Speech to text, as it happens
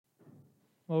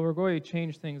Well, we're going to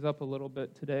change things up a little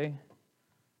bit today.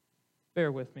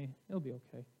 Bear with me. It'll be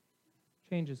okay.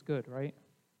 Change is good, right?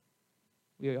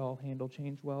 We all handle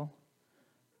change well.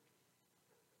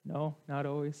 No, not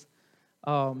always.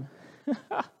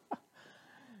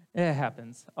 It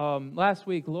happens. Last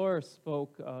week, Laura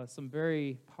spoke some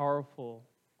very powerful,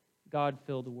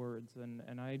 God-filled words,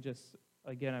 and I just,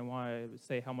 again, I want to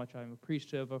say how much I'm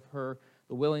appreciative of her,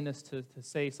 the willingness to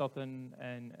say something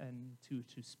and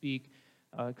to speak.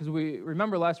 Because we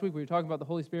remember last week we were talking about the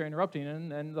Holy Spirit interrupting,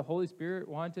 and the Holy Spirit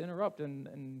wanted to interrupt,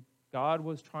 and God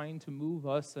was trying to move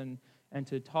us and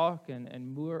to talk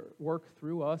and work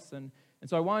through us. And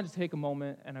so I wanted to take a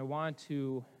moment, and I wanted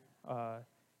to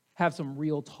have some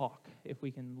real talk, if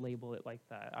we can label it like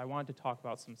that. I wanted to talk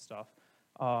about some stuff.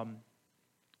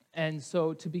 And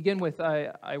so to begin with,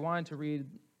 I wanted to read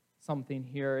something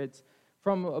here. It's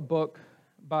from a book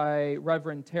by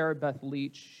Reverend Tara Beth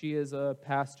Leach. She is a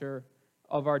pastor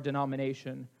of our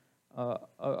denomination,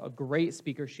 a great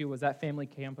speaker. She was at family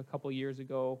camp a couple years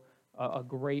ago, a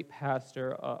great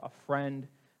pastor, a friend.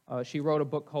 She wrote a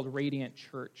book called Radiant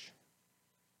Church.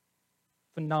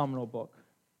 Phenomenal book.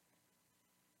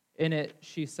 In it,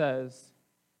 she says,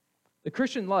 "The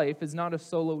Christian life is not a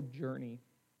solo journey.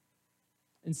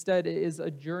 Instead, it is a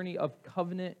journey of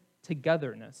covenant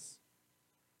togetherness.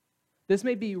 This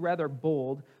may be rather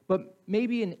bold, but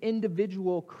maybe an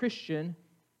individual Christian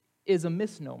is a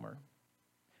misnomer.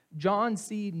 John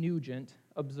C. Nugent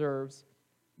observes,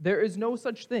 there is no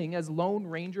such thing as Lone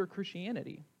Ranger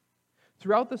Christianity.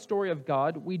 Throughout the story of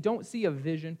God, we don't see a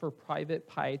vision for private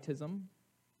pietism,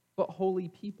 but holy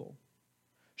people.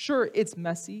 Sure, it's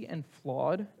messy and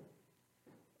flawed,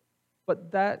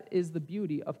 but that is the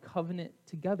beauty of covenant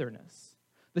togetherness.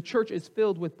 The church is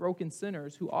filled with broken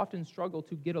sinners who often struggle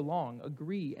to get along,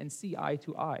 agree, and see eye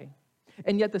to eye.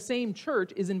 And yet the same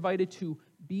church is invited to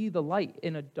be the light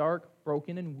in a dark,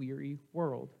 broken, and weary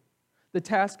world. The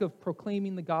task of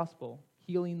proclaiming the gospel,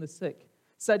 healing the sick,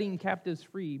 setting captives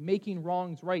free, making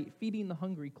wrongs right, feeding the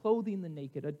hungry, clothing the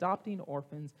naked, adopting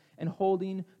orphans, and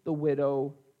holding the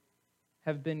widow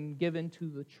have been given to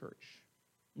the church,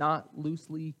 not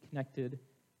loosely connected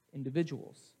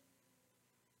individuals."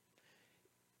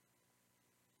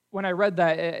 When I read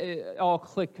that, it all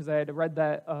clicked because I had read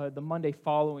that the Monday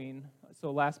following,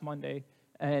 so last Monday,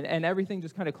 and everything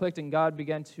just kind of clicked, and God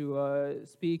began to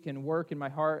speak and work in my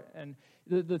heart. And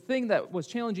the thing that was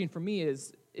challenging for me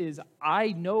is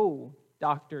I know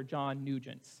Dr. John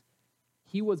Nugent.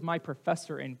 He was my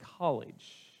professor in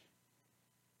college.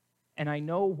 And I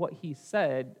know what he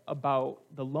said about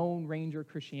the Lone Ranger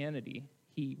Christianity.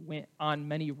 He went on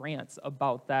many rants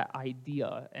about that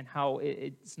idea and how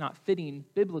it's not fitting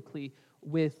biblically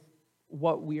with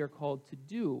what we are called to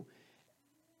do.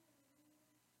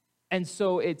 And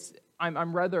so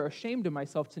I'm rather ashamed of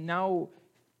myself to now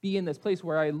be in this place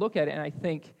where I look at it and I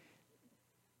think,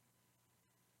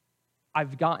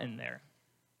 I've gotten there.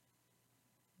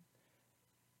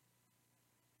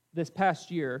 This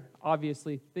past year,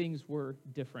 obviously, things were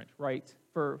different, right?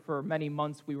 For many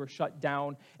months, we were shut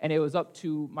down, and it was up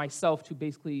to myself to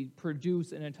basically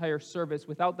produce an entire service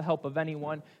without the help of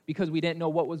anyone because we didn't know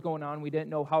what was going on. We didn't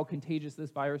know how contagious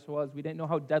this virus was. We didn't know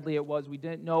how deadly it was. We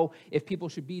didn't know if people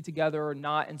should be together or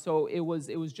not, and so it was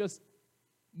just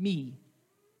me.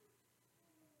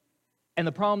 And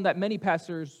the problem that many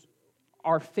pastors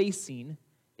are facing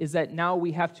is that now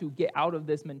we have to get out of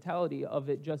this mentality of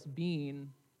it just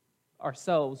being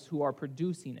ourselves who are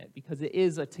producing it, because it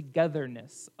is a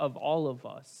togetherness of all of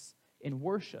us in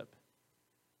worship.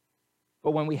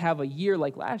 But when we have a year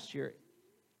like last year,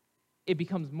 it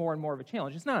becomes more and more of a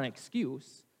challenge. It's not an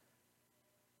excuse.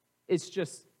 It's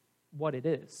just what it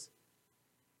is.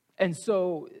 And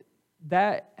so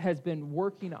that has been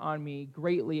working on me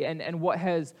greatly, and what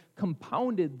has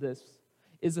compounded this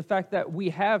is the fact that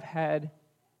we have had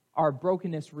our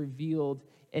brokenness revealed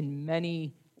in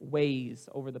many ways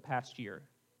over the past year.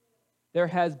 There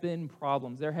has been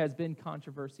problems, there has been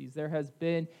controversies, there has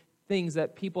been things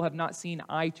that people have not seen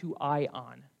eye to eye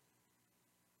on.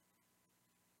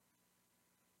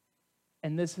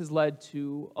 And this has led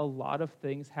to a lot of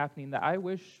things happening that I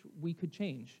wish we could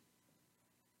change.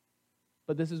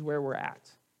 But this is where we're at.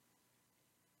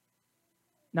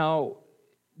 Now,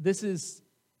 this is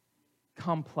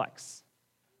complex.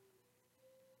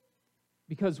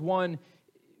 Because one,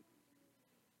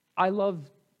 I love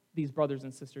these brothers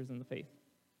and sisters in the faith.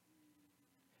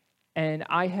 And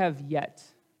I have yet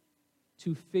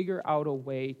to figure out a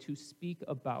way to speak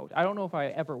about, I don't know if I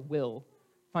ever will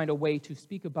find a way to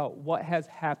speak about what has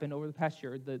happened over the past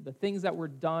year, the things that were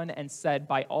done and said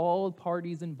by all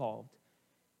parties involved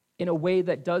in a way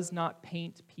that does not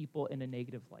paint people in a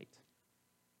negative light.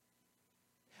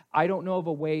 I don't know of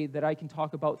a way that I can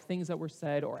talk about things that were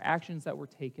said or actions that were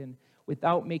taken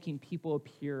without making people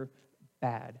appear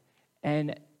bad.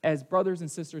 And as brothers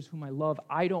and sisters whom I love,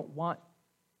 I don't want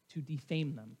to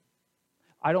defame them.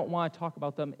 I don't want to talk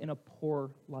about them in a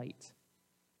poor light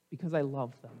because I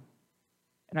love them.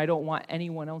 And I don't want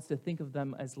anyone else to think of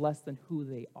them as less than who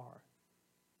they are.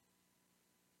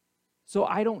 So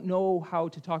I don't know how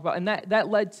to talk about, and that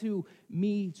led to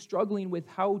me struggling with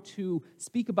how to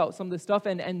speak about some of this stuff,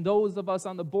 and those of us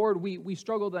on the board, we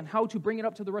struggled on how to bring it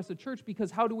up to the rest of the church, because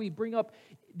how do we bring up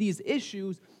these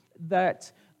issues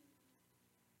that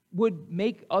would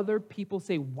make other people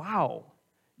say, wow,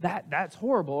 that's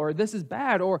horrible, or this is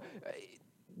bad,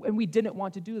 and we didn't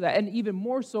want to do that, and even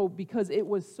more so because it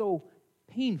was so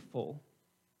painful.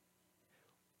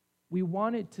 We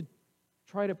wanted to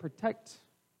try to protect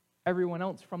everyone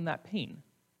else from that pain.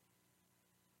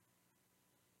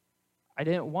 I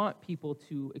didn't want people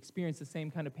to experience the same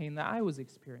kind of pain that I was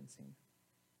experiencing.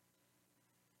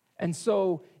 And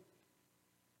so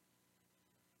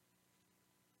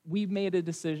we made a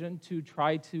decision to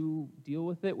try to deal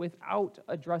with it without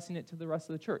addressing it to the rest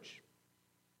of the church.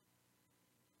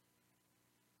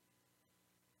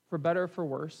 For better or for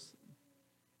worse,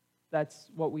 that's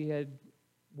what we had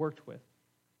worked with.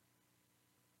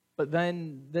 But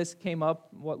then this came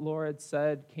up, what Laura had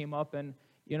said came up, and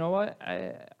you know what?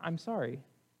 I'm sorry.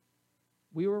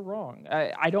 We were wrong.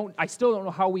 I still don't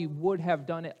know how we would have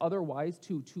done it otherwise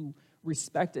to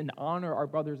respect and honor our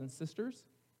brothers and sisters.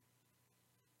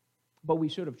 But we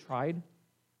should have tried.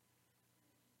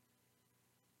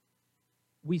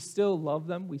 We still love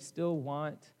them. We still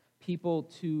want people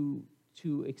to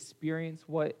experience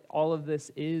what all of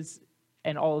this is.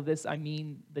 And all of this, I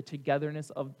mean the togetherness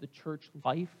of the church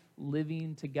life,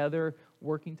 living together,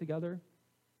 working together.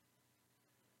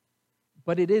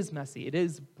 But it is messy. It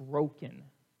is broken.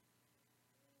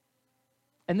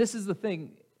 And this is the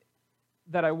thing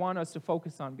that I want us to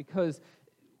focus on, because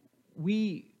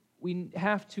we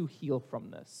have to heal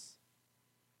from this.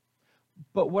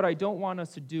 But what I don't want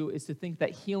us to do is to think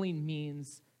that healing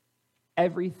means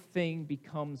everything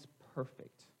becomes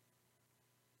perfect.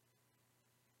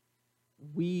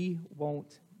 We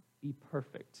won't be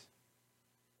perfect.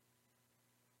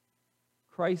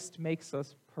 Christ makes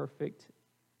us perfect,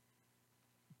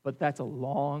 but that's a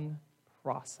long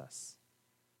process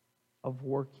of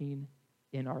working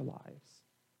in our lives.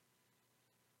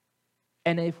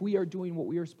 And if we are doing what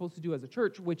we are supposed to do as a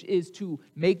church, which is to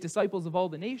make disciples of all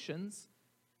the nations,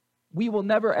 we will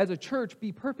never, as a church,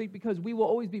 be perfect, because we will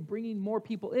always be bringing more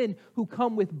people in who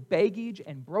come with baggage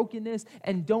and brokenness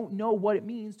and don't know what it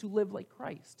means to live like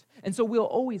Christ. And so we'll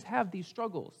always have these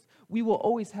struggles. We will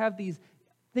always have these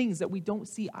things that we don't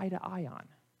see eye to eye on.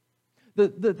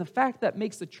 The fact that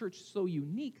makes the church so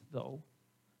unique, though,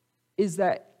 is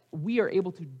that we are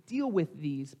able to deal with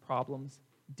these problems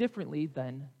differently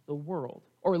than the world.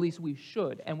 Or at least we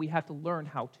should, and we have to learn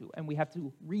how to, and we have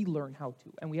to relearn how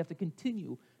to, and we have to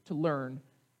continue to learn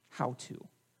how to.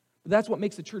 But that's what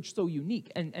makes the church so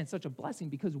unique and such a blessing,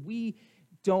 because we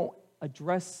don't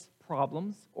address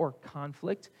problems or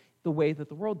conflict the way that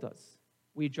the world does.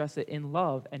 We address it in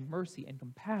love and mercy and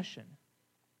compassion.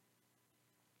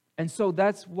 And so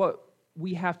that's what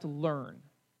we have to learn.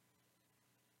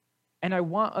 And I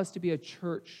want us to be a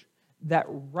church that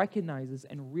recognizes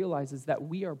and realizes that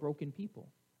we are broken people.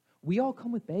 We all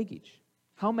come with baggage.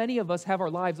 How many of us have our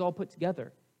lives all put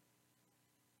together?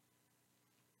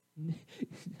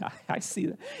 I see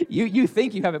that. You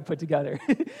think you have it put together.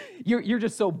 You're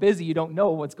just so busy you don't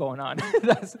know what's going on.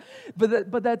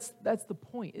 But that's the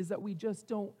point, is that we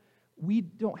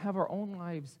don't have our own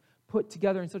lives put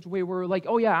together in such a way where we're like,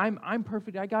 oh yeah, I'm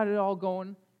perfect, I got it all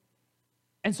going.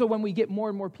 And so when we get more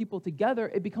and more people together,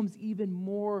 it becomes even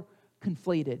more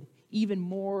conflated, even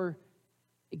more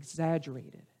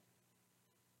exaggerated.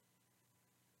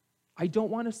 I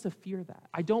don't want us to fear that.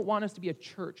 I don't want us to be a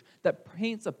church that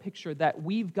paints a picture that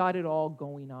we've got it all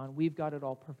going on, we've got it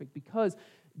all perfect, because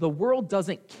the world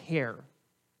doesn't care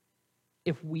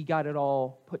if we got it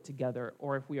all put together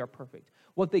or if we are perfect.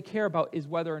 What they care about is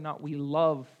whether or not we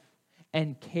love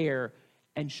and care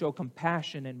and show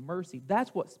compassion and mercy.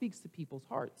 That's what speaks to people's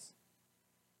hearts.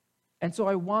 And so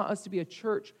I want us to be a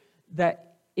church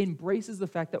that embraces the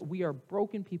fact that we are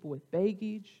broken people with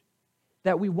baggage,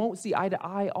 that we won't see eye to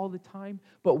eye all the time,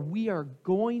 but we are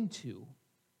going to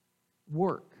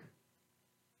work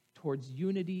towards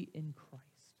unity in Christ.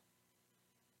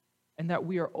 And that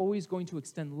we are always going to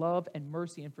extend love and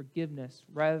mercy and forgiveness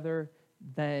rather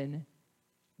than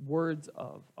words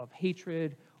of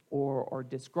hatred or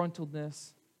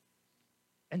disgruntledness.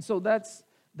 And so that's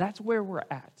where we're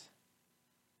at.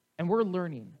 And we're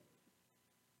learning.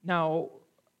 Now,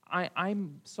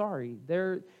 I'm sorry,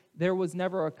 there was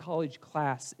never a college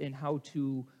class in how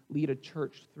to lead a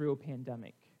church through a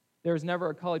pandemic. There was never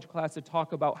a college class to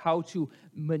talk about how to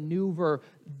maneuver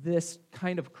this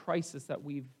kind of crisis that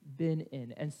we've been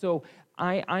in. And so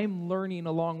I'm learning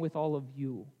along with all of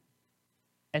you.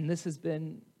 And this has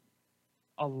been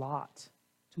a lot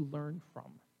to learn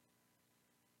from.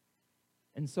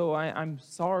 And so I'm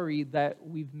sorry that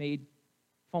we've made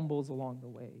fumbles along the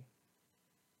way.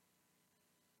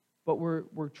 But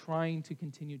we're trying to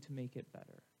continue to make it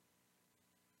better.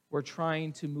 We're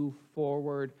trying to move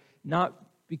forward, not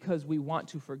because we want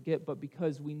to forget, but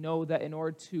because we know that in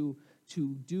order to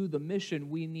do the mission,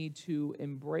 we need to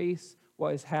embrace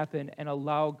what has happened and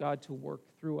allow God to work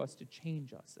through us to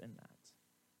change us in that.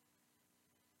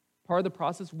 Part of the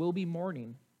process will be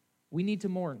mourning. We need to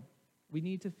mourn. We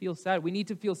need to feel sad. We need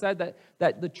to feel sad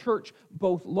that the church,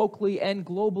 both locally and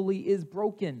globally, is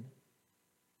broken.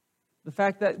 The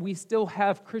fact that we still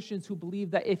have Christians who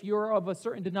believe that if you're of a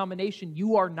certain denomination,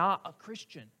 you are not a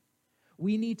Christian.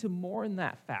 We need to mourn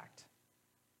that fact.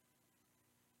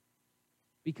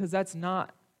 Because that's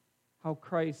not how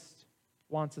Christ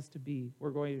wants us to be.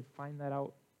 We're going to find that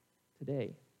out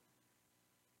today.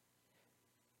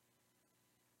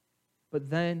 But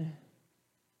then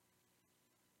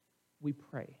we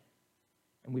pray.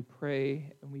 And we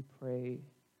pray and we pray.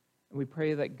 And we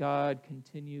pray that God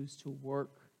continues to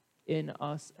work in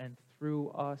us and through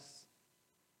us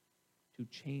to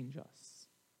change us,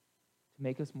 to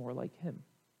make us more like Him.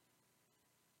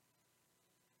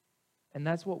 And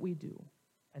that's what we do.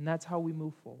 And that's how we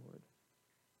move forward.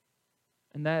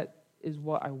 And that is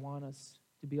what I want us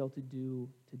to be able to do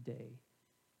today.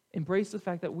 Embrace the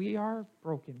fact that we are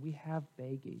broken. We have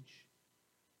baggage.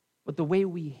 But the way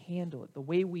we handle it, the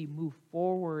way we move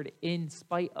forward in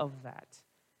spite of that,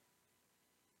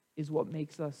 is what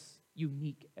makes us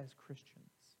unique as Christians.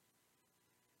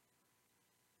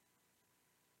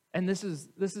 And this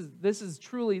is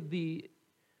truly the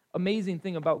amazing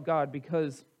thing about God,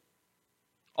 because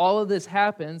all of this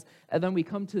happens, and then we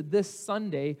come to this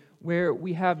Sunday where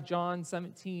we have John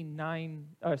 17,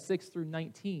 6 through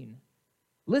 19.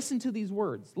 Listen to these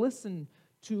words. Listen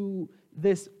to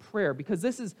this prayer, because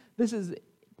this is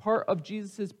part of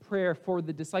Jesus' prayer for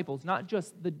the disciples, not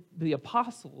just the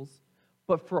apostles,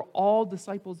 but for all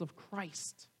disciples of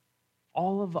Christ,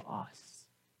 all of us.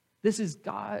 This is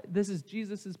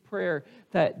Jesus' prayer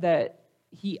that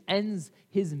he ends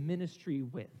his ministry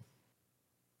with.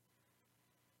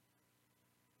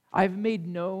 I've made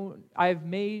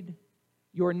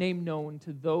your name known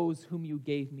to those whom you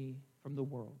gave me from the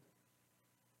world.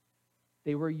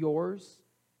 They were yours,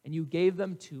 and you gave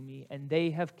them to me, and they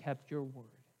have kept your word.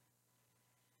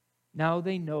 Now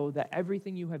they know that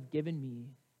everything you have given me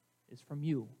is from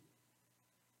you.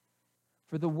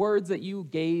 For the words that you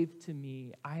gave to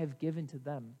me, I have given to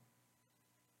them,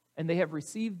 and they have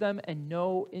received them and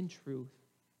know in truth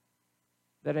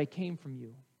that I came from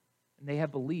you, and they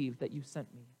have believed that you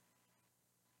sent me.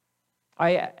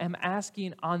 I am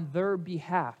asking on their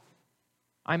behalf.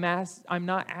 I'm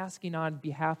not asking on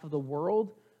behalf of the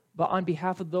world, but on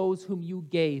behalf of those whom you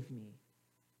gave me,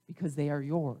 because they are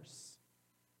yours.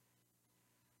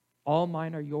 All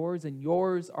mine are yours, and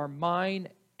yours are mine,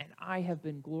 and I have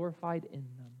been glorified in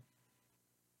them.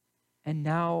 And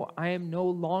now I am no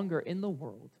longer in the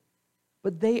world,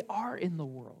 but they are in the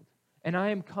world, and I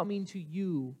am coming to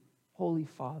you, Holy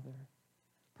Father.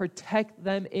 Protect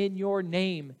them in your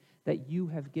name that you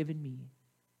have given me,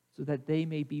 so that they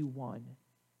may be one,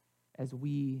 as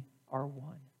we are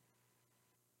one.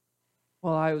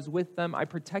 While I was with them, I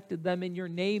protected them in your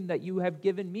name that you have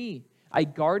given me. I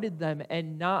guarded them,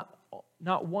 and not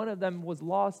one of them was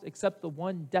lost except the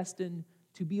one destined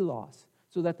to be lost,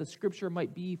 so that the scripture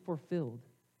might be fulfilled.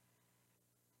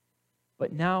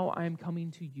 But now I am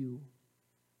coming to you,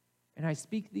 and I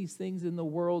speak these things in the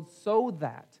world so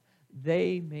that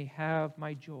they may have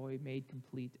my joy made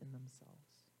complete in themselves.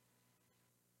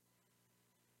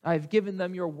 I have given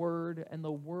them your word, and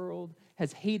the world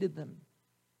has hated them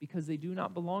because they do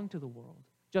not belong to the world,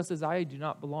 just as I do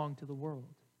not belong to the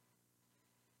world.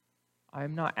 I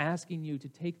am not asking you to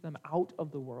take them out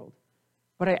of the world,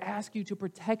 but I ask you to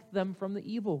protect them from the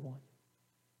evil one.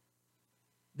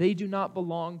 They do not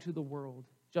belong to the world,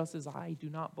 just as I do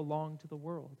not belong to the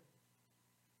world.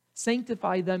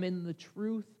 Sanctify them in the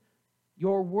truth.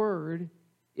 Your word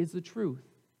is the truth.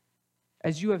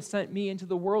 As you have sent me into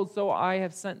the world, so I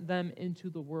have sent them into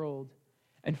the world.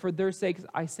 And for their sakes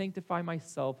I sanctify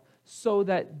myself, so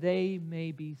that they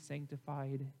may be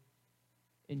sanctified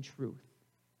in truth.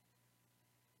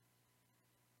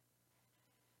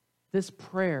 This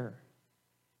prayer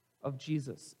of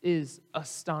Jesus is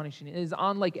astonishing. It is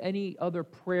unlike any other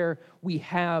prayer we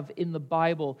have in the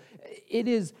Bible. It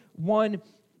is one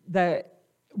that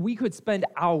we could spend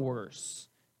hours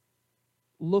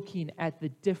looking at the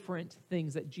different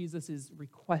things that Jesus is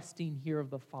requesting here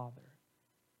of the Father.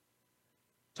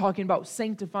 Talking about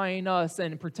sanctifying us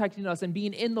and protecting us and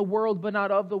being in the world but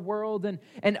not of the world,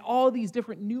 and all these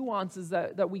different nuances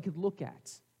that we could look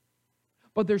at.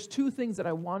 But there's two things that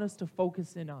I want us to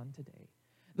focus in on today.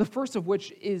 The first of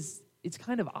which is, it's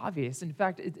kind of obvious. In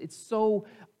fact, it's so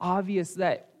obvious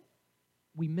that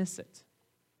we miss it.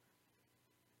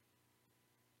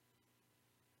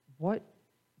 What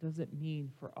does it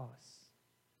mean for us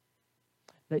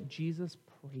that Jesus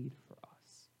prayed for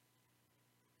us?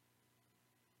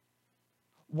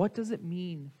 What does it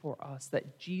mean for us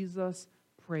that Jesus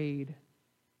prayed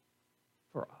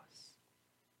for us?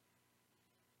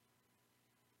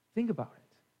 Think about it.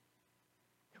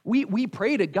 We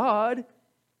pray to God.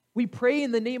 We pray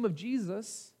in the name of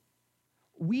Jesus.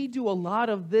 We do a lot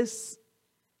of this,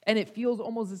 and it feels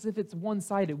almost as if it's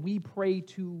one-sided. We pray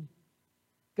to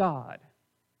God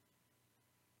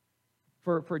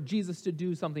for Jesus to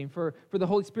do something, for the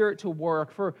Holy Spirit to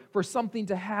work, for something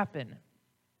to happen.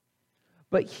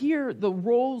 But here, the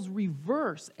roles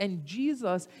reverse, and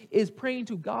Jesus is praying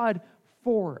to God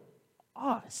for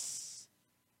us.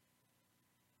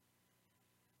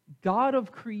 God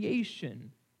of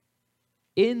creation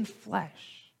in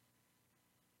flesh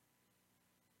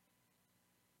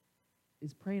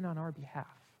is praying on our behalf.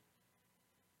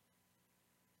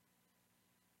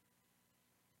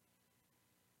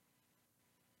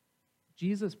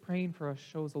 Jesus praying for us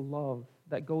shows a love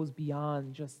that goes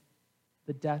beyond just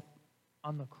the death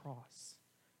on the cross.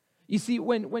 You see,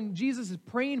 when Jesus is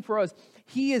praying for us,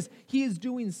 he is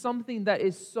doing something that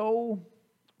is so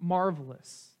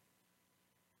marvelous.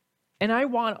 And I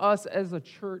want us as a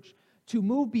church to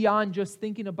move beyond just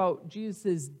thinking about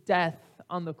Jesus' death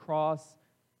on the cross,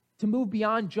 to move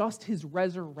beyond just his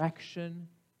resurrection.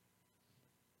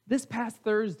 This past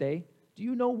Thursday, do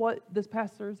you know what this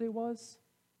past Thursday was?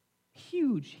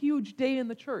 Huge, huge day in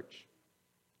the church.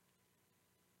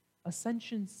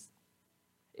 Ascension.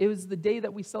 It was the day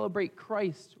that we celebrate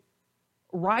Christ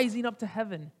rising up to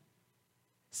heaven,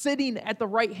 sitting at the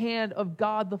right hand of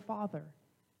God the Father.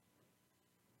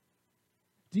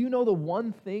 Do you know the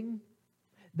one thing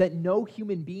that no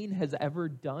human being has ever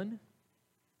done?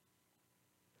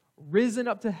 Risen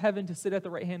up to heaven to sit at the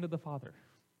right hand of the Father.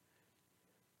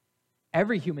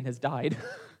 Every human has died.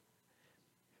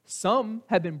 Some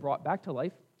have been brought back to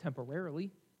life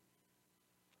temporarily.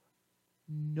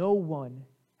 No one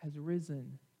has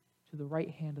risen to the right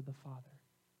hand of the Father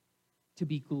to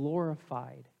be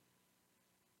glorified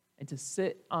and to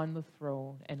sit on the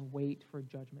throne and wait for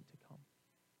judgment to come.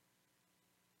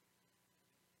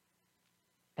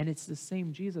 And it's the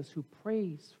same Jesus who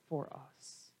prays for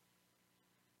us.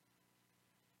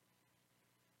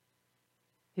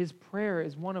 His prayer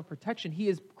is one of protection. He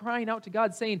is crying out to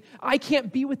God saying, I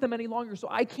can't be with them any longer, so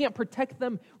I can't protect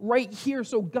them right here.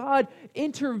 So God,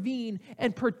 intervene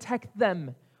and protect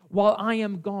them while I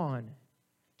am gone.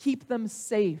 Keep them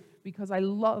safe because I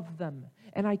love them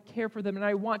and I care for them and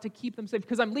I want to keep them safe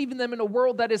because I'm leaving them in a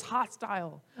world that is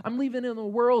hostile. I'm leaving them in a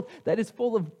world that is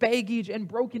full of baggage and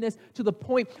brokenness to the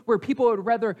point where people would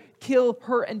rather kill,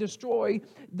 hurt, and destroy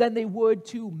than they would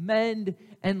to mend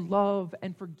and love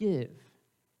and forgive.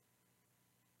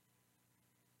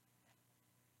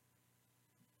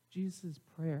 Jesus'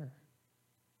 prayer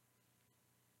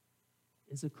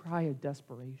is a cry of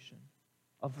desperation,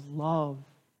 of love,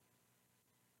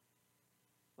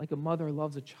 like a mother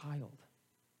loves a child.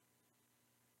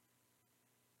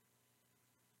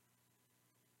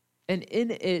 And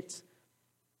in it,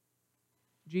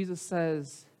 Jesus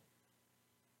says,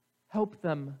 help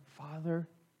them, Father,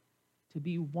 to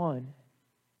be one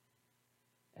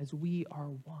as we are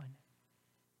one.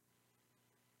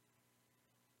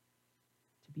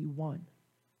 To be one.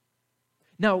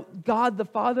 Now, God the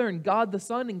Father and God the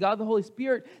Son and God the Holy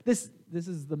Spirit, this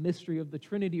is the mystery of the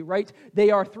Trinity, right?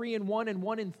 They are 3 in 1 and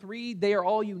 1 in 3. They are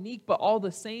all unique, but all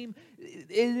the same. It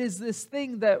is this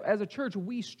thing that as a church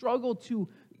we struggle to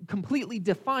completely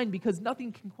define because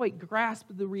nothing can quite grasp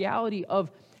the reality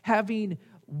of having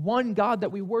one God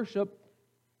that we worship,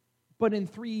 but in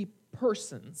 3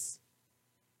 persons.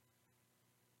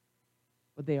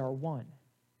 But they are one,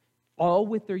 all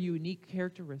with their unique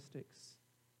characteristics.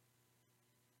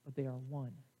 But they are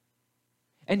one.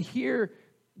 And here,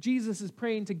 Jesus is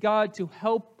praying to God to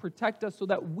help protect us so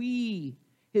that we,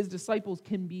 his disciples,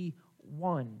 can be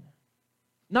one.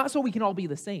 Not so we can all be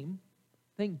the same.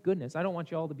 Thank goodness. I don't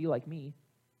want you all to be like me.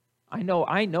 I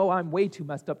know I'm way too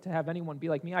messed up to have anyone be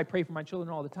like me. I pray for my children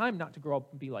all the time not to grow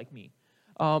up and be like me.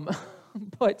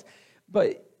 But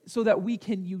so that we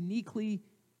can uniquely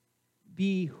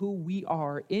be who we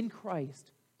are in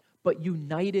Christ, but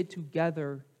united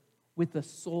together with the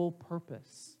sole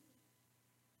purpose.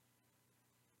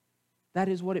 That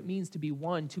is what it means to be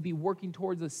one, to be working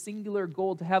towards a singular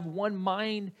goal, to have one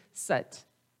mindset,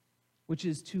 which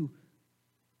is to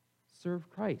serve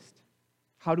Christ.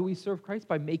 How do we serve Christ?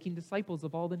 By making disciples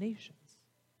of all the nations.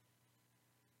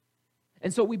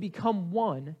 And so we become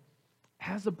one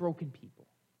as a broken people,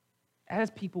 as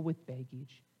people with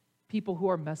baggage, people who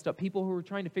are messed up, people who are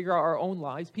trying to figure out our own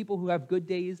lives, people who have good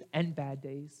days and bad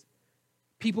days,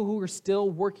 people who are still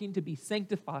working to be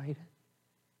sanctified.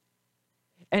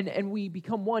 And we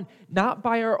become one, not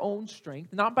by our own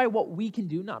strength, not by what we can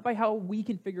do, not by how we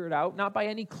can figure it out, not by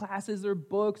any classes or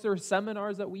books or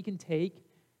seminars that we can take,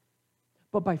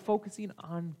 but by focusing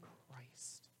on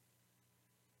Christ.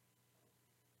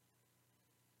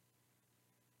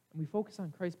 And we focus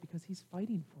on Christ because he's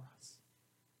fighting for us.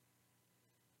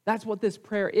 That's what this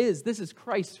prayer is. This is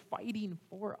Christ fighting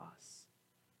for us.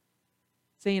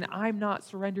 Saying, I'm not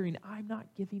surrendering. I'm not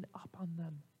giving up on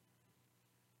them.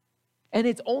 And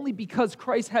it's only because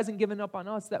Christ hasn't given up on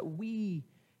us that we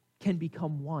can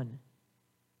become one.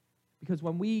 Because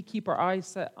when we keep our eyes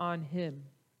set on him,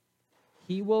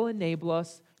 he will enable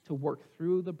us to work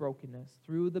through the brokenness,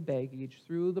 through the baggage,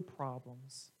 through the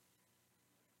problems,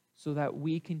 so that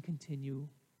we can continue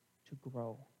to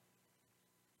grow.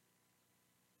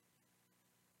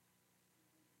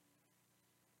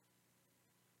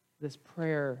 This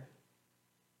prayer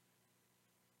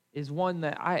is one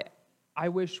that I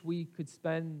wish we could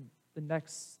spend the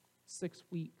next 6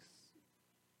 weeks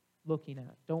looking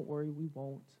at. Don't worry, we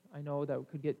won't. I know that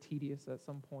could get tedious at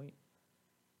some point.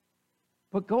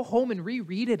 But go home and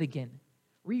reread it again.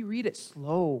 Reread it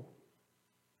slow.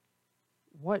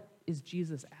 What is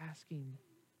Jesus asking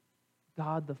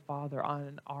God the Father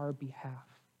on our behalf?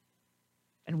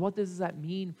 And what does that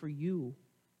mean for you?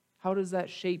 How does that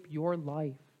shape your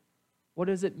life? What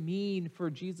does it mean for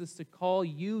Jesus to call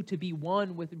you to be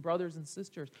one with brothers and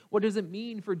sisters? What does it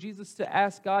mean for Jesus to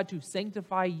ask God to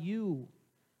sanctify you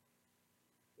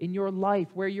in your life,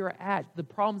 where you're at, the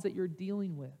problems that you're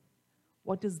dealing with?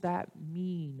 What does that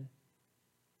mean?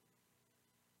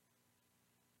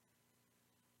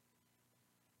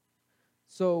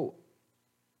 So,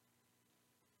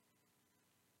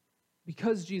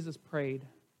 because Jesus prayed,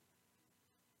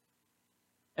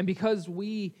 and because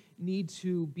we need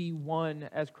to be one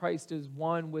as Christ is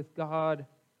one with God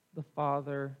the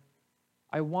Father,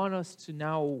 I want us to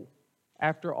now,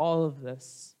 after all of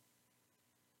this,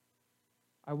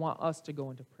 I want us to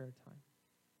go into prayer time.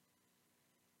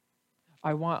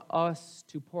 I want us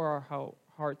to pour our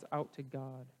hearts out to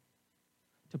God,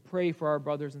 to pray for our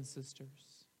brothers and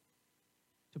sisters,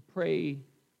 to pray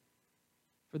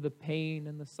for the pain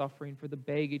and the suffering, for the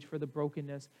baggage, for the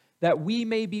brokenness, that we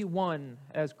may be one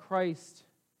as Christ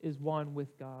is one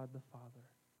with God the Father.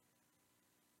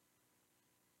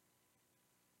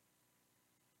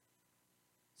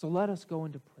 So let us go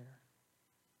into prayer.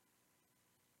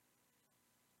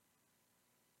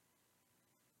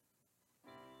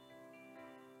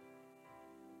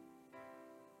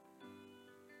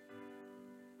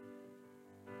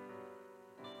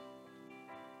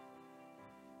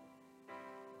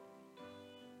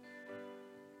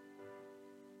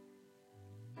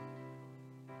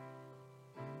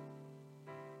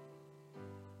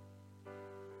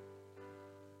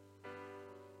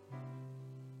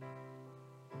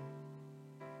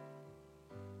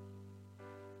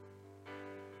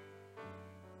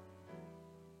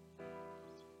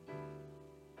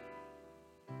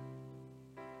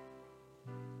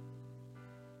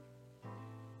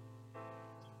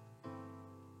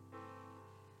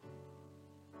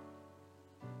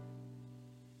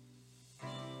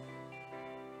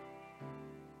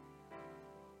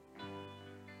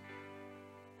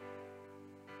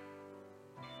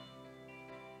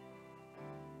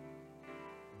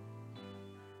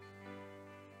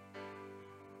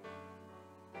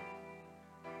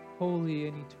 Holy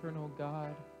and eternal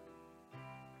God,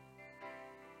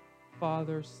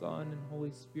 Father, Son, and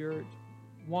Holy Spirit,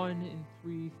 one in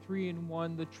three, three in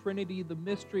one, the Trinity, the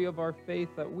mystery of our faith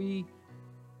that we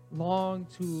long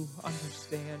to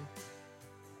understand.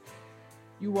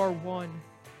 You are one,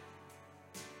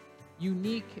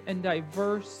 unique and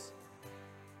diverse,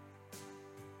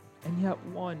 and yet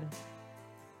one.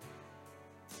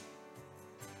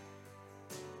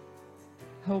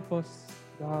 Help us,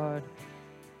 God,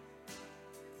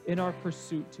 in our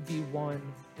pursuit to be one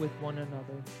with one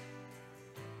another.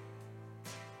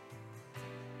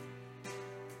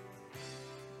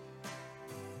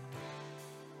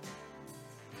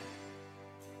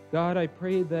 God, I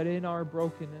pray that in our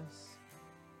brokenness,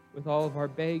 with all of our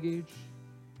baggage,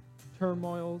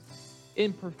 turmoils,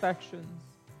 imperfections,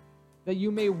 that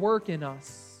you may work in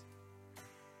us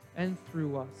and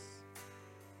through us.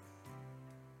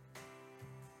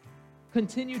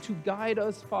 Continue to guide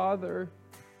us, Father,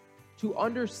 to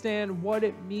understand what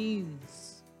it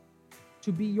means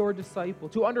to be your disciple,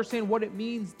 to understand what it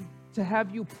means to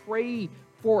have you pray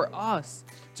for us,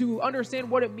 to understand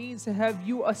what it means to have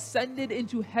you ascended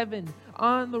into heaven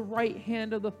on the right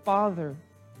hand of the Father,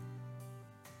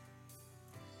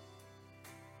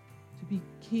 to be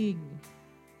king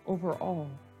over all.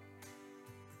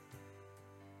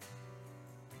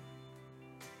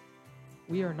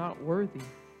 We are not worthy,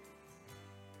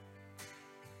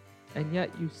 and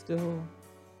yet you still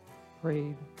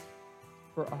prayed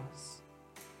for us.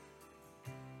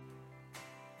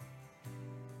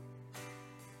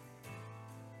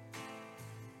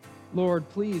 Lord,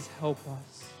 please help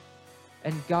us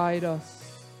and guide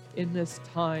us in this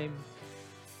time.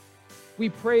 We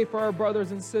pray for our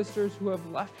brothers and sisters who have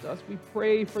left us. We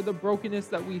pray for the brokenness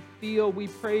that we feel. We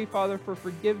pray, Father, for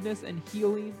forgiveness and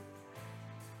healing.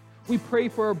 We pray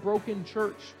for a broken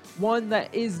church, one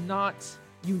that is not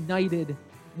united,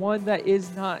 one that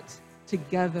is not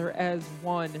together as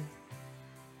one.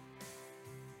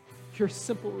 Your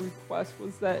simple request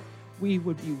was that we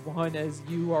would be one as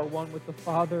you are one with the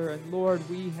Father. And Lord,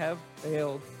 we have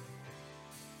failed.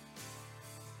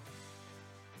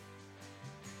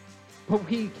 But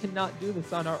we cannot do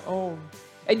this on our own.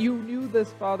 And you knew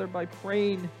this, Father, by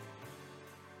praying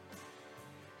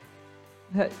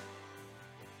that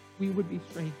we would be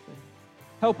strengthened.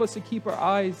 Help us to keep our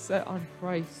eyes set on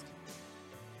Christ.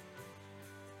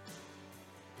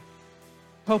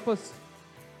 Help us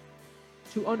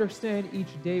to understand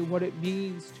each day what it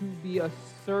means to be a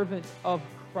servant of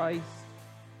Christ,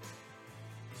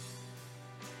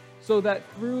 so that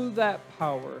through that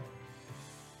power,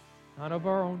 not of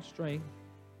our own strength,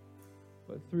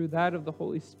 but through that of the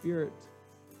Holy Spirit,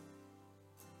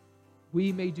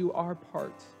 we may do our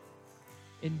part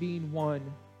in being one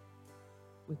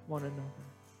with one another.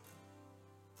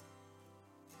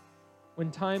 When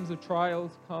times of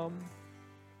trials come,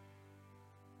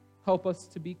 help us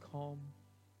to be calm.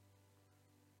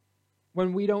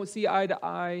 When we don't see eye to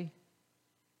eye,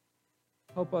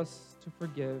 help us to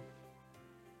forgive.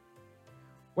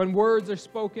 When words are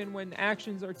spoken, when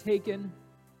actions are taken,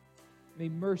 may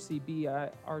mercy be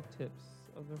at our tips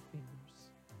of our fingers,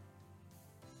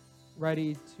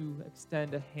 ready to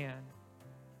extend a hand.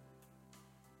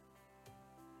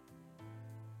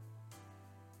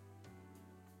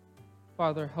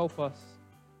 Father, help us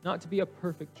not to be a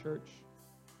perfect church,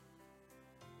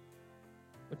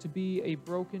 but to be a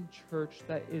broken church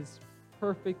that is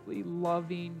perfectly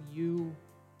loving you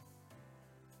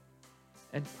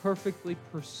and perfectly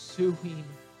pursuing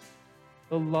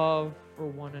the love for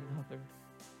one another.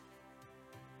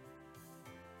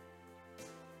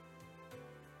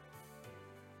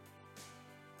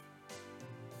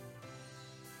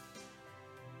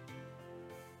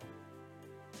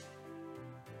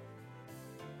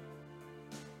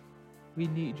 We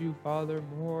need you, Father,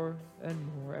 more and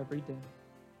more every day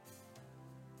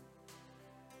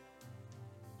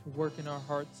to work in our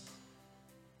hearts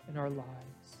and our lives.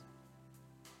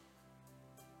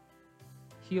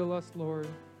 Heal us, Lord.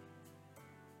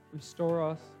 Restore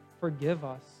us. Forgive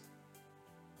us.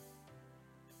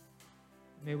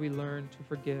 May we learn to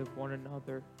forgive one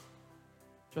another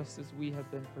just as we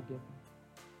have been forgiven.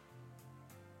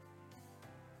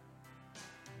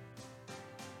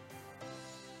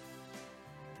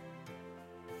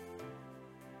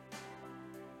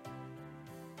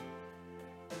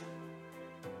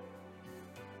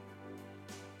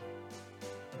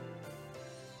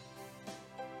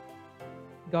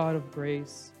 God of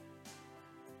grace,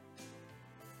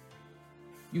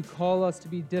 you call us to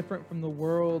be different from the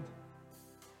world,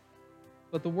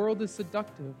 but the world is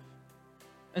seductive,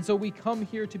 and so we come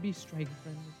here to be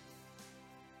strengthened.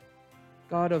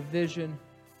 God of vision,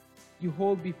 you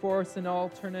hold before us an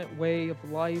alternate way of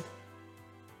life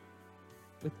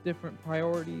with different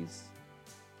priorities,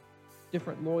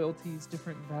 different loyalties,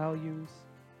 different values.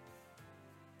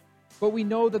 But we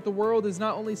know that the world is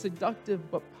not only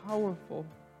seductive, but powerful.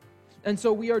 And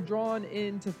so we are drawn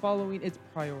into following its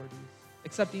priorities,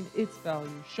 accepting its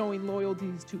values, showing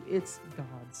loyalties to its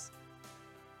gods.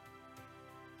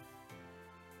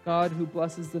 God who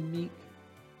blesses the meek,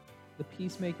 the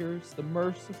peacemakers, the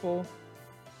merciful,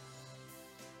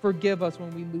 forgive us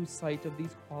when we lose sight of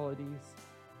these qualities,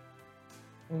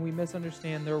 when we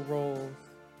misunderstand their roles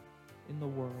in the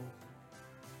world.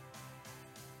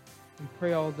 We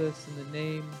pray all this in the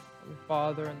name of the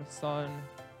Father, and the Son,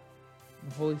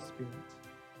 and the Holy Spirit.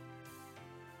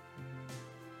 Amen.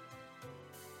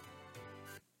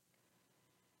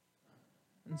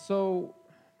 And so,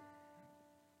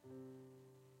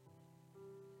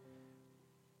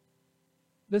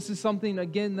 this is something,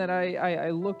 again, that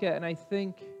I look at and I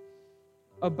think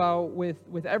about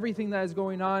with everything that is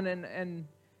going on, and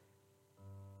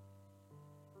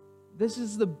this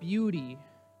is the beauty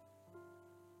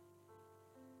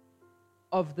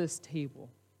of this table.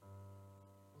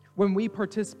 When we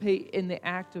participate in the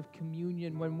act of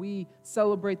communion, when we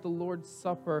celebrate the Lord's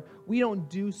Supper, we don't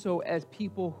do so as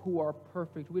people who are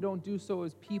perfect. We don't do so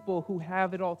as people who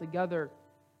have it all together,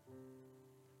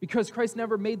 because Christ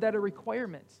never made that a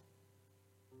requirement.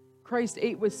 Christ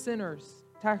ate with sinners,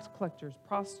 tax collectors,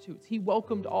 prostitutes. He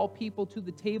welcomed all people to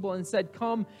the table and said,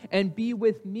 "Come and be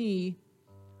with me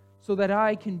so that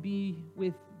I can be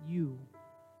with you."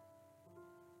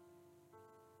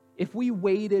 If we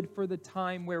waited for the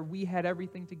time where we had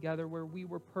everything together, where we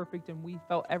were perfect and we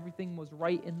felt everything was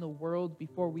right in the world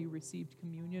before we received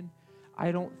communion,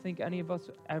 I don't think any of us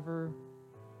ever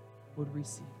would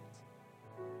receive it.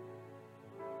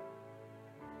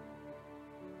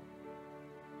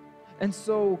 And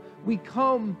so we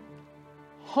come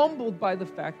humbled by the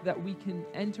fact that we can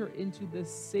enter into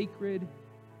this sacred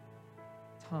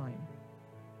time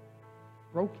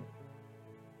broken.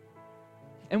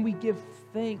 And we give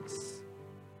thanks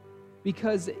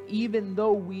because even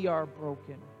though we are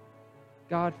broken,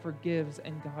 God forgives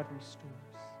and God restores.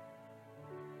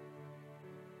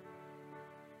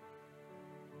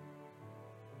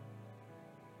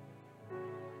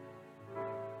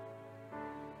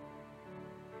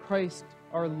 Christ,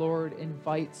 our Lord,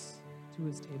 invites to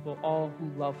his table all who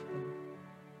love him,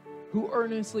 who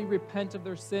earnestly repent of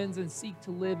their sins and seek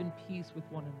to live in peace with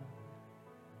one another.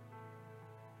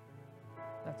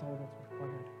 That's all that's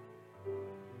required.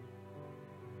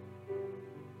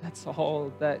 That's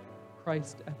all that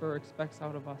Christ ever expects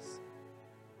out of us.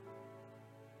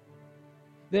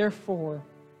 Therefore,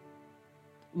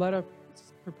 let us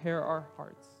prepare our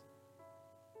hearts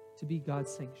to be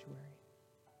God's sanctuary.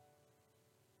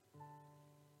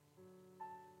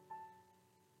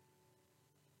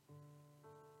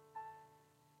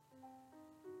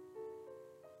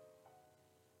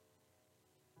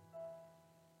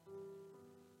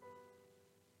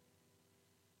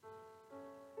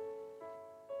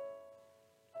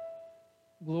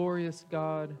 Glorious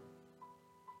God,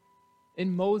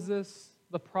 in Moses,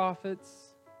 the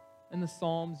prophets, and the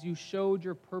Psalms, you showed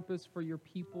your purpose for your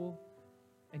people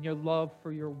and your love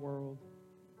for your world.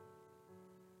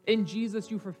 In Jesus,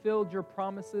 you fulfilled your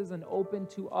promises and opened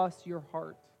to us your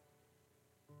heart.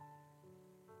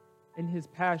 In his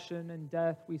passion and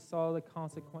death, we saw the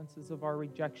consequences of our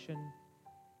rejection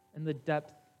and the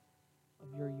depth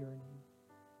of your yearning.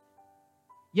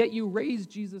 Yet you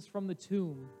raised Jesus from the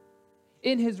tomb.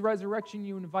 In his resurrection,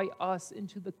 you invite us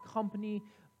into the company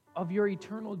of your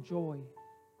eternal joy.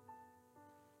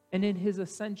 And in his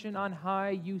ascension on high,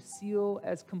 you seal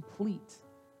as complete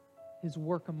his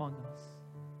work among us.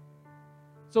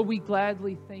 So we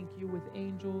gladly thank you with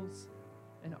angels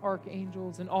and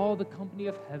archangels and all the company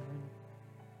of heaven,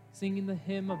 singing the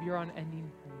hymn of your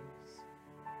unending praise.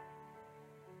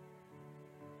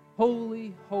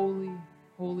 Holy, holy,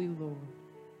 holy Lord,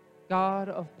 God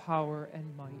of power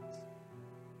and might,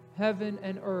 heaven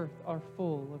and earth are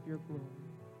full of your glory.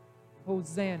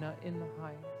 Hosanna in the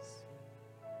highest.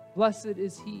 Blessed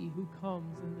is he who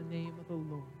comes in the name of the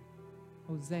Lord.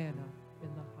 Hosanna in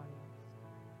the highest.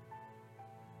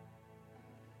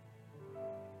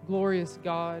 Glorious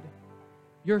God,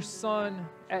 your Son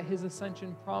at his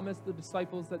ascension promised the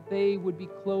disciples that they would be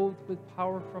clothed with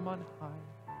power from on high.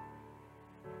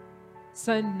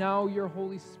 Send now your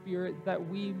Holy Spirit that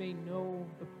we may know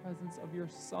the presence of your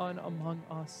Son among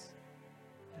us,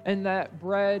 and that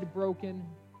bread broken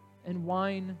and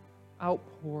wine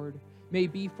outpoured may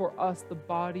be for us the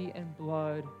body and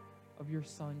blood of your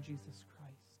Son, Jesus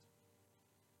Christ,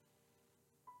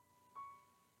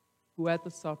 who at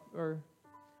the supper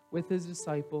with his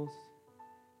disciples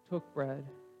took bread,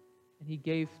 and he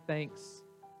gave thanks,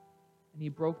 and he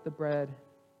broke the bread,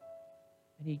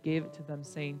 and he gave it to them,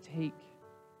 saying, "Take,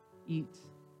 eat.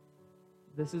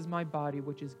 This is my body,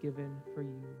 which is given for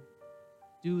you.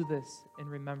 Do this in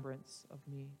remembrance of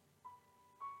me."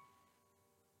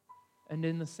 And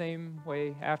in the same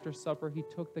way, after supper, he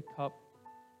took the cup,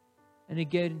 and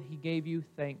again he gave you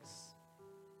thanks,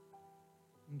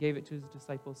 and gave it to his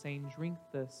disciples, saying, "Drink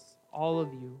this, all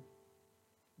of you.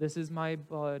 This is my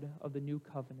blood of the new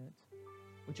covenant,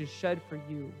 which is shed for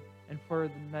you and for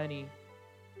the many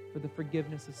for the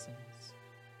forgiveness of sins.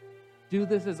 Do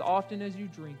this as often as you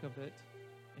drink of it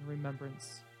in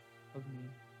remembrance of me.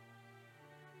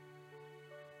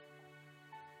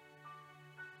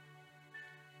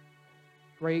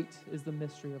 Great is the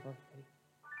mystery of our faith.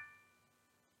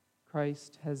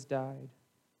 Christ has died.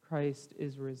 Christ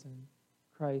is risen.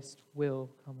 Christ will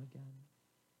come again.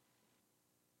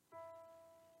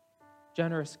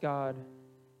 Generous God,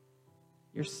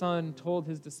 your Son told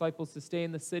his disciples to stay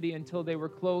in the city until they were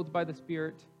clothed by the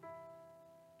Spirit.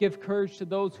 Give courage to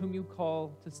those whom you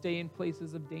call to stay in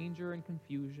places of danger and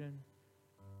confusion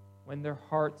when their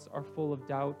hearts are full of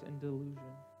doubt and delusion.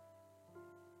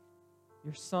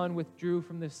 Your Son withdrew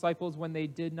from the disciples when they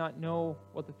did not know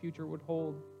what the future would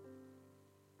hold.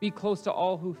 Be close to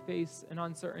all who face an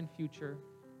uncertain future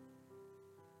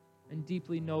and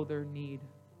deeply know their need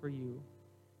for you.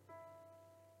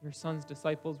 Your Son's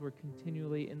disciples were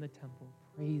continually in the temple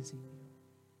praising you.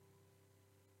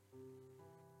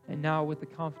 And now, with the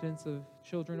confidence of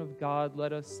children of God,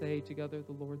 let us say together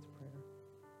the Lord's Prayer.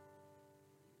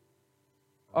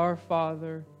 Our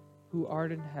Father, who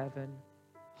art in heaven,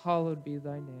 hallowed be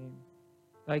thy name.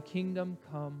 Thy kingdom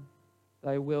come,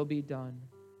 thy will be done,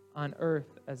 on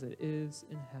earth as it is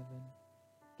in heaven.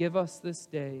 Give us this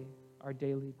day our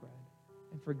daily bread,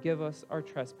 and forgive us our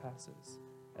trespasses,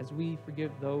 as we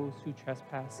forgive those who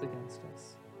trespass against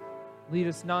us. Lead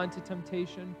us not into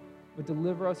temptation, but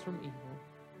deliver us from evil.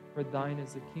 For thine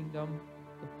is the kingdom,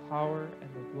 the power, and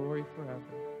the glory forever.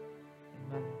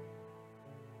 Amen.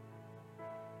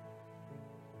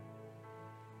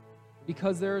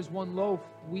 Because there is one loaf,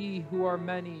 we who are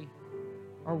many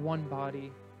are one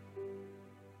body.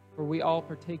 For we all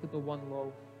partake of the one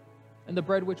loaf, and the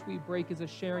bread which we break is a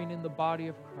sharing in the body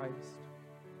of Christ.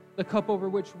 The cup over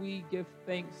which we give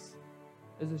thanks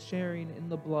is a sharing in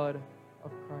the blood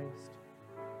of Christ.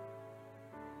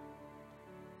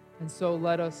 And so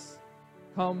let us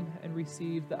come and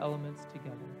receive the elements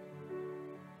together.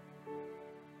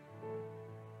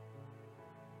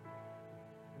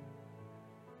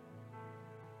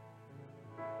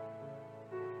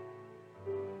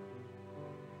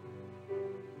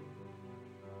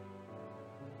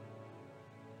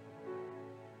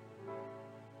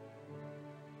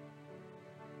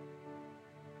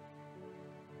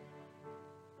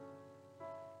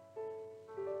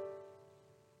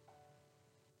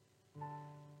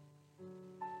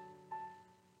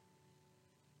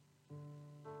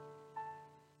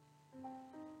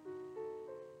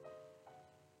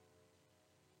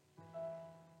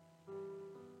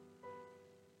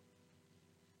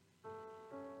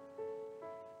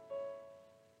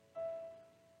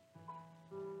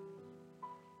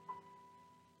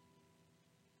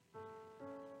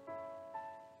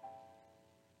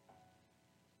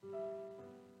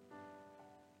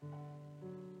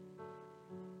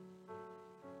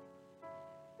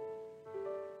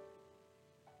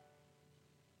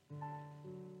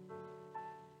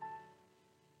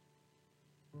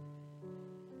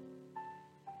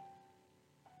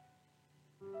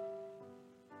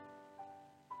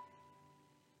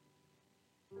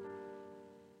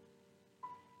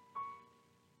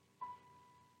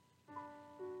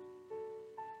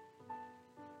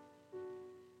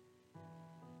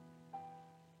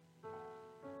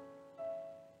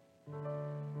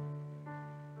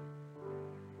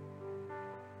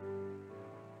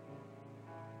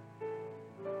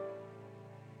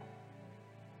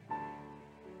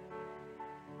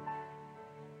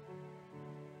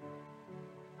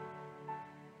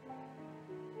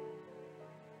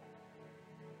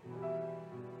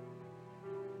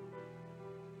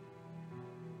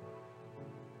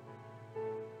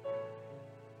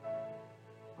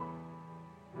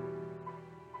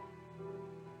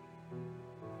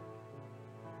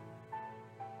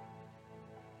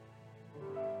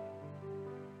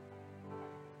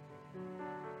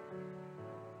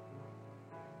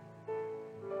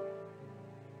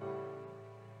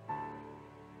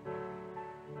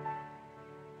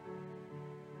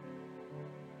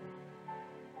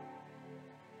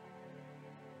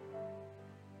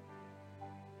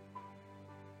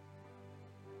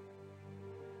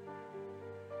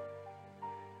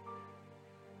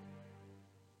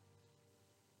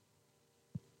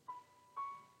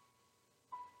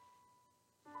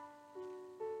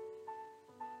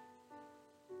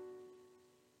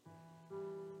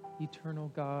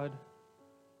 Eternal God,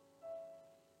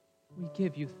 we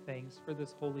give you thanks for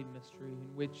this holy mystery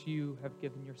in which you have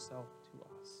given yourself to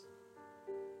us.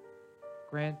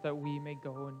 Grant that we may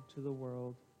go into the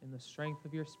world in the strength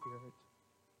of your Spirit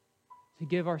to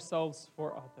give ourselves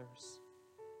for others.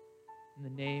 In the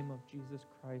name of Jesus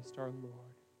Christ our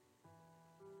Lord.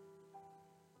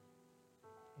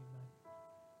 Amen.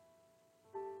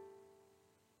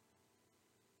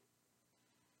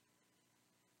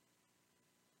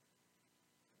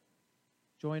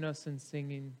 join us in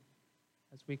singing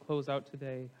as we close out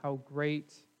today, "How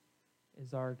Great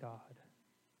is Our God."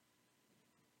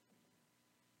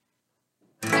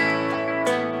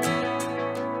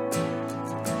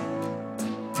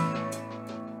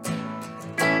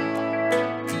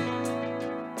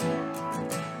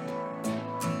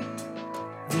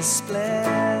 The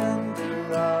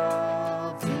splendor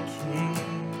of the King,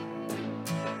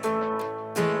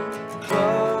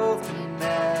 clothed in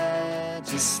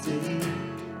majesty,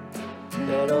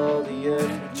 let all the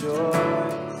earth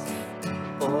rejoice,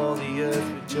 all the earth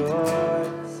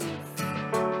rejoice.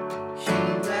 He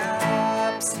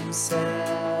wraps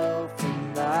himself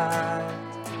in light,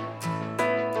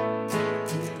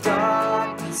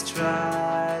 darkness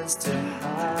tries to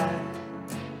hide,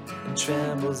 and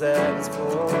trembles at his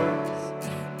voice,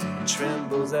 and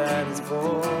trembles at his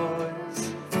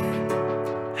voice.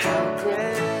 How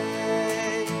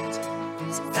great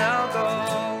is our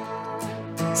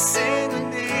God? Sing with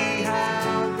me,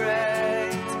 how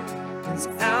great is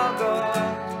our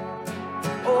God?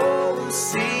 Oh, we'll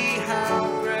see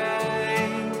how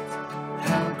great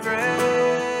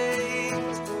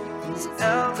is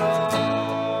our God.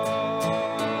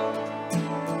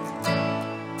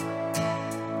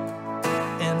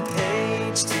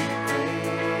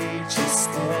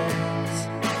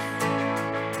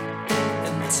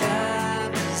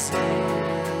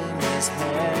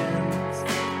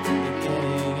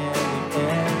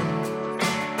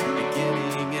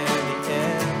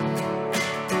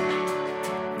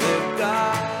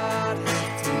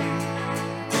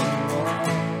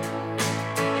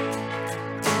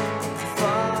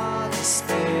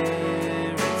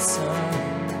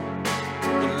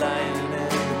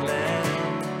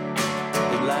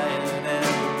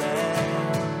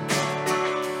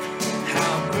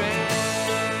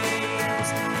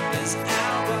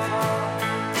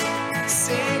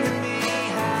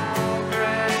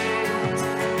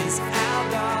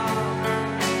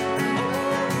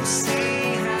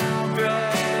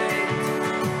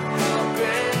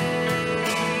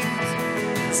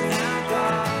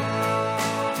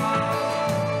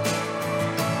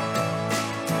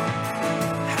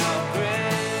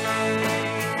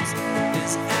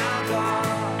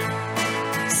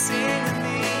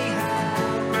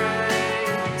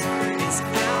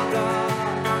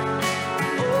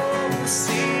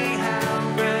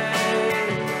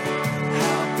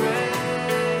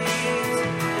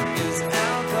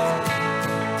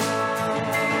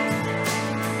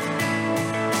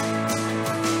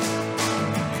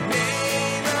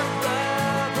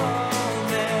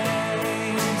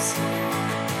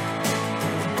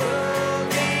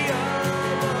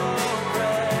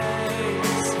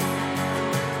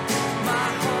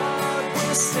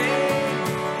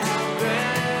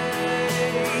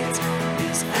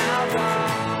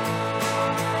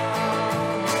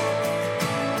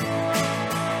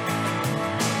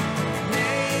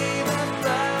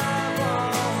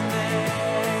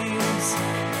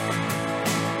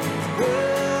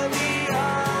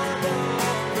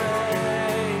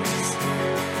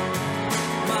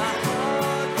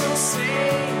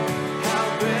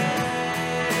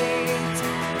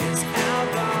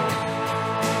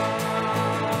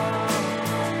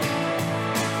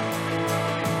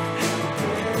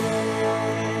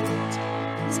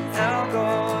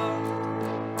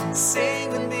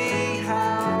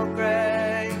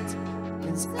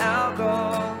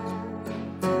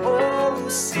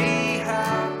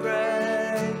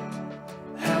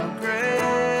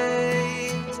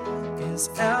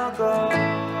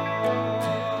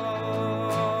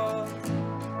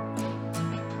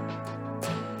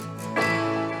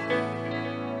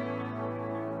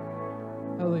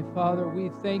 Father, we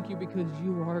thank you because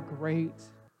you are great.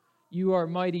 You are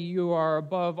mighty. You are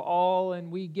above all,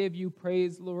 and we give you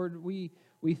praise, Lord. We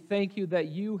thank you that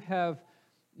you have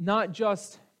not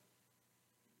just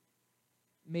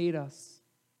made us,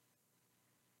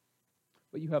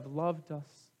 but you have loved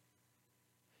us.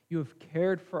 You have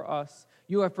cared for us.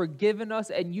 You have forgiven us,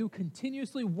 and you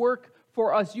continuously work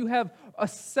for us. You have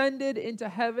ascended into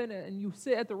heaven, and you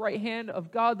sit at the right hand of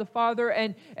God the Father,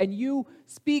 and you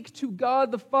speak to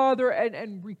God the Father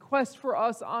and request for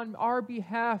us on our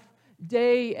behalf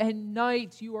day and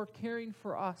night. You are caring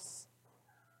for us.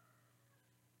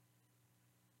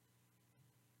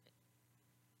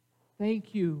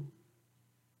 Thank you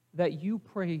that you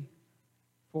pray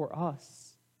for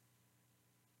us.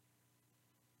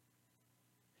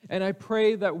 And I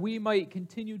pray that we might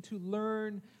continue to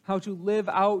learn how to live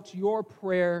out your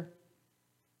prayer,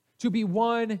 to be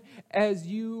one as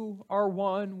you are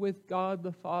one with God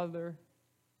the Father,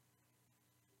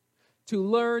 to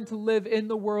learn to live in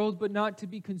the world, but not to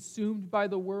be consumed by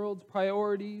the world's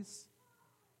priorities.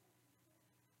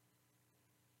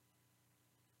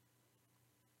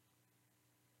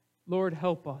 Lord,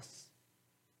 help us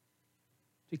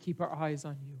to keep our eyes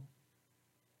on you.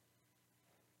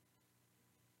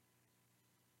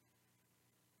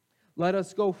 Let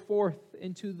us go forth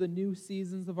into the new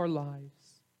seasons of our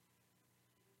lives.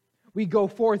 We go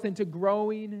forth into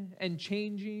growing and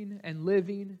changing and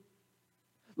living.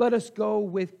 Let us go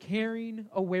with caring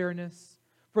awareness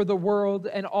for the world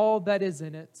and all that is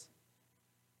in it.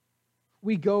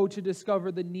 We go to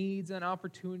discover the needs and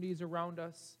opportunities around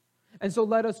us. And so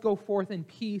let us go forth in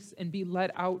peace and be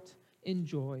let out in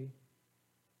joy.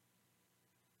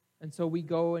 And so we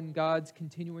go in God's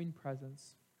continuing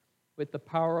presence with the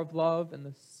power of love and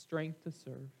the strength to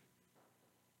serve.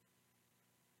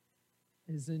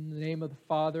 It is in the name of the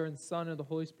Father and Son and the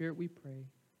Holy Spirit we pray.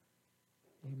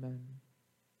 Amen.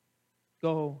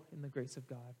 Go in the grace of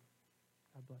God.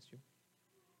 God bless you.